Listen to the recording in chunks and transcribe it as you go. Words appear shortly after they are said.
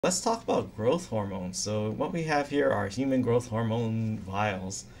Let's talk about growth hormones. So what we have here are human growth hormone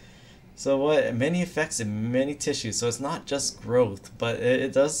vials. So what many effects in many tissues. So it's not just growth, but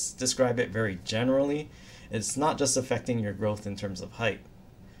it does describe it very generally. It's not just affecting your growth in terms of height.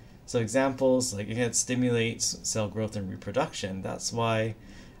 So examples like it stimulates cell growth and reproduction. That's why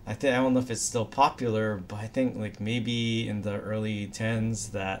I don't know if it's still popular, but I think like maybe in the early tens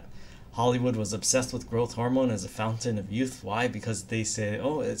that Hollywood was obsessed with growth hormone as a fountain of youth. Why? Because they say,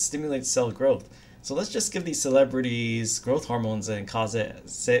 oh, it stimulates cell growth. So let's just give these celebrities growth hormones and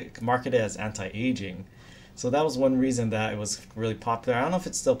market it as anti-aging. So that was one reason that it was really popular. I don't know if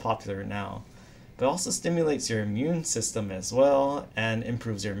it's still popular now, but it also stimulates your immune system as well and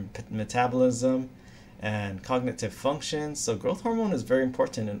improves your metabolism and cognitive function. So growth hormone is very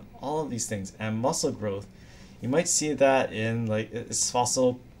important in all of these things. And muscle growth, you might see that in like it's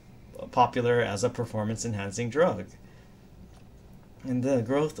also popular as a performance enhancing drug. And the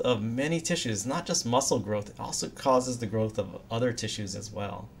growth of many tissues, not just muscle growth, it also causes the growth of other tissues as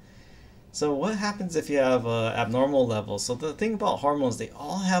well. So what happens if you have abnormal levels? So the thing about hormones, they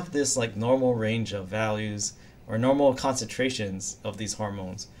all have this like normal range of values or normal concentrations of these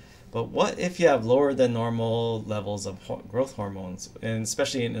hormones. But what if you have lower than normal levels of growth hormones, and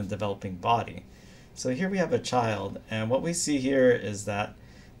especially in a developing body? So here we have a child, and what we see here is that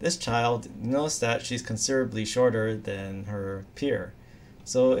this child, notice that she's considerably shorter than her peer.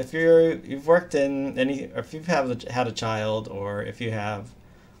 So if you've worked in any, if you've had a child, or if you have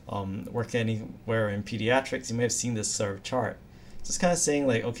worked anywhere in pediatrics, you may have seen this sort of chart. So it's kind of saying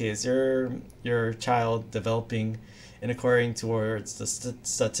like, okay, is your child developing and according towards the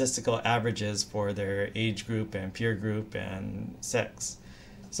statistical averages for their age group and peer group and sex.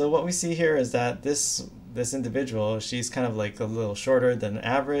 So what we see here is that this individual, she's kind of like a little shorter than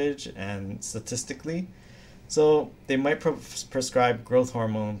average and statistically. So they might prescribe growth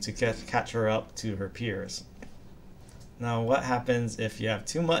hormone to catch her up to her peers. Now what happens if you have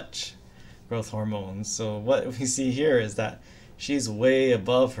too much growth hormone? So what we see here is that she's way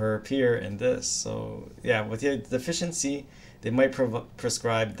above her peer in this. So yeah, with the deficiency, they might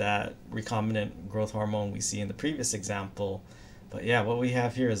prescribe that recombinant growth hormone we see in the previous example. But yeah, what we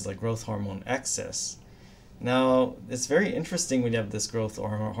have here is like growth hormone excess. Now, it's very interesting when you have this growth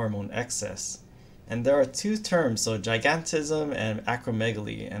hormone excess. And there are two terms, so gigantism and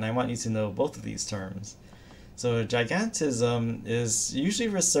acromegaly, and I want you to know both of these terms. So gigantism is usually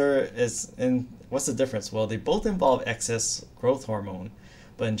what's the difference? Well, they both involve excess growth hormone.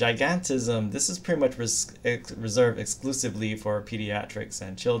 But in gigantism, this is pretty much reserved exclusively for pediatrics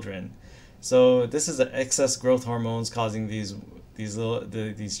and children. So this is the excess growth hormones causing these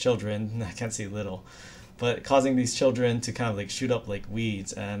children, I can't say little, but causing these children to kind of like shoot up like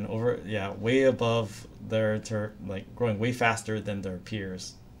weeds and way above like growing way faster than their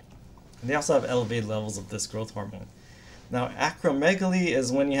peers. And they also have elevated levels of this growth hormone. Now acromegaly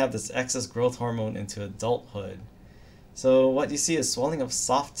is when you have this excess growth hormone into adulthood. So what you see is swelling of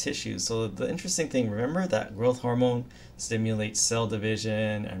soft tissue. So the interesting thing, remember that growth hormone stimulates cell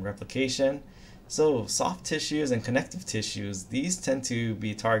division and replication. So soft tissues and connective tissues, these tend to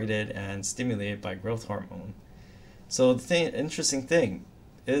be targeted and stimulated by growth hormone. So the interesting thing,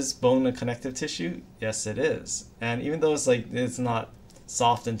 is bone a connective tissue? Yes, it is. And even though it's not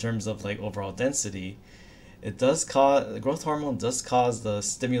soft in terms of like overall density, growth hormone does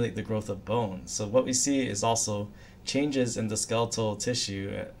stimulate the growth of bone. So what we see is also changes in the skeletal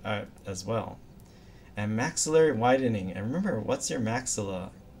tissue as well. And maxillary widening. And remember, what's your maxilla?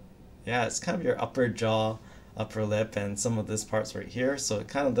 Yeah, it's kind of your upper jaw, upper lip, and some of this parts right here. So it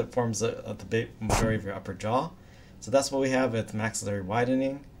kind of forms the big majority of your upper jaw. So that's what we have with maxillary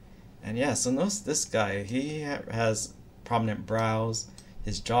widening. And yeah, so notice this guy, he has prominent brows.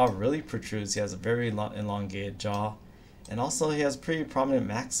 His jaw really protrudes. He has a very elongated jaw. And also he has pretty prominent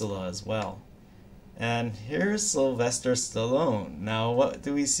maxilla as well. And here's Sylvester Stallone. Now what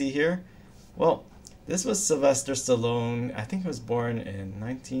do we see here? Well, this was Sylvester Stallone. I think he was born in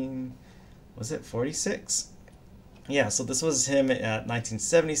 46? Yeah, so this was him at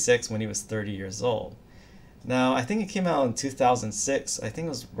 1976 when he was 30 years old. Now, I think it came out in 2006. I think it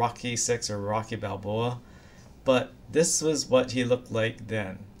was Rocky 6 or Rocky Balboa. But this was what he looked like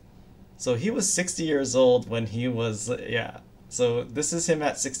then. So he was 60 years old when he was, yeah. So this is him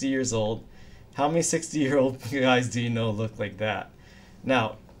at 60 years old. How many 60-year-old guys do you know look like that?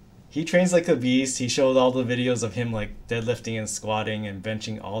 Now, he trains like a beast. He showed all the videos of him like deadlifting and squatting and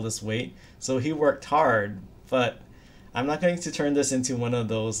benching all this weight. So he worked hard, but I'm not going to turn this into one of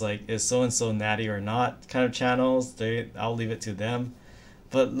those like is so-and-so natty or not kind of channels. I'll leave it to them.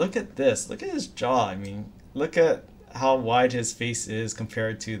 But look at this. Look at his jaw. I mean, look at how wide his face is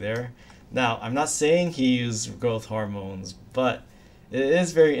compared to there. Now, I'm not saying he used growth hormones, but it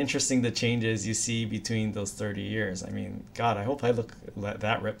is very interesting the changes you see between those 30 years. I mean, God, I hope I look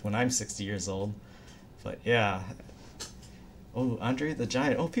that ripped when I'm 60 years old. But yeah. Oh, Andre the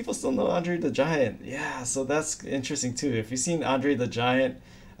Giant. Oh, people still know Andre the Giant. Yeah, so that's interesting too. If you've seen Andre the Giant,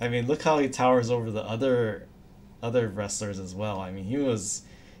 I mean, look how he towers over the other wrestlers as well. I mean, he was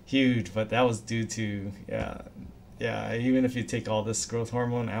huge, but that was due to yeah. Even if you take all this growth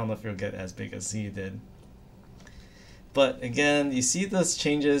hormone, I don't know if you'll get as big as he did. But again, you see those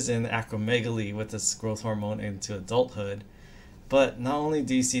changes in acromegaly with this growth hormone into adulthood. But not only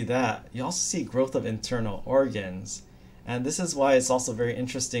do you see that, you also see growth of internal organs. And this is why it's also very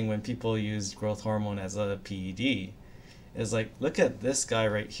interesting when people use growth hormone as a PED. Is like, look at this guy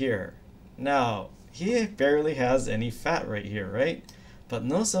right here. Now, he barely has any fat right here, right? But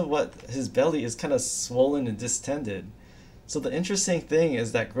notice of what his belly is kind of swollen and distended. So the interesting thing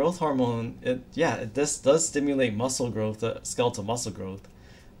is that growth hormone, it does stimulate muscle growth, skeletal muscle growth,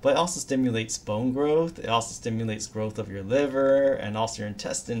 but it also stimulates bone growth. It also stimulates growth of your liver and also your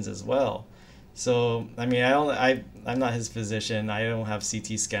intestines as well. So I mean, I'm not his physician. I don't have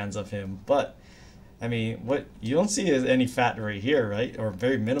CT scans of him, but I mean, what you don't see is any fat right here, right? Or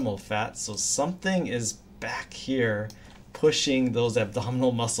very minimal fat. So something is back here pushing those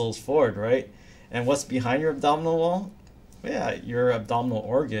abdominal muscles forward, right? And what's behind your abdominal wall? Yeah, your abdominal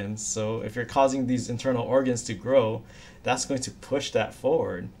organs. So if you're causing these internal organs to grow, that's going to push that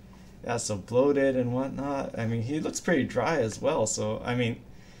forward. Yeah, so bloated and whatnot. I mean, he looks pretty dry as well. So, I mean,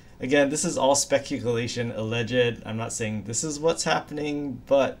 again, this is all speculation, alleged. I'm not saying this is what's happening,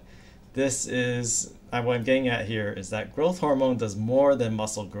 but this is what I'm getting at here is that growth hormone does more than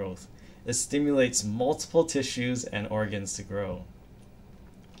muscle growth. It stimulates multiple tissues and organs to grow.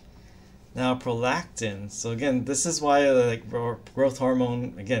 Now, prolactin. So again, this is why growth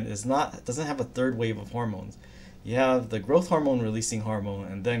hormone again doesn't have a third wave of hormones. You have the growth hormone releasing hormone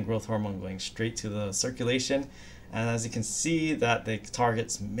and then growth hormone going straight to the circulation. And as you can see, that it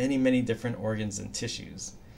targets many different organs and tissues.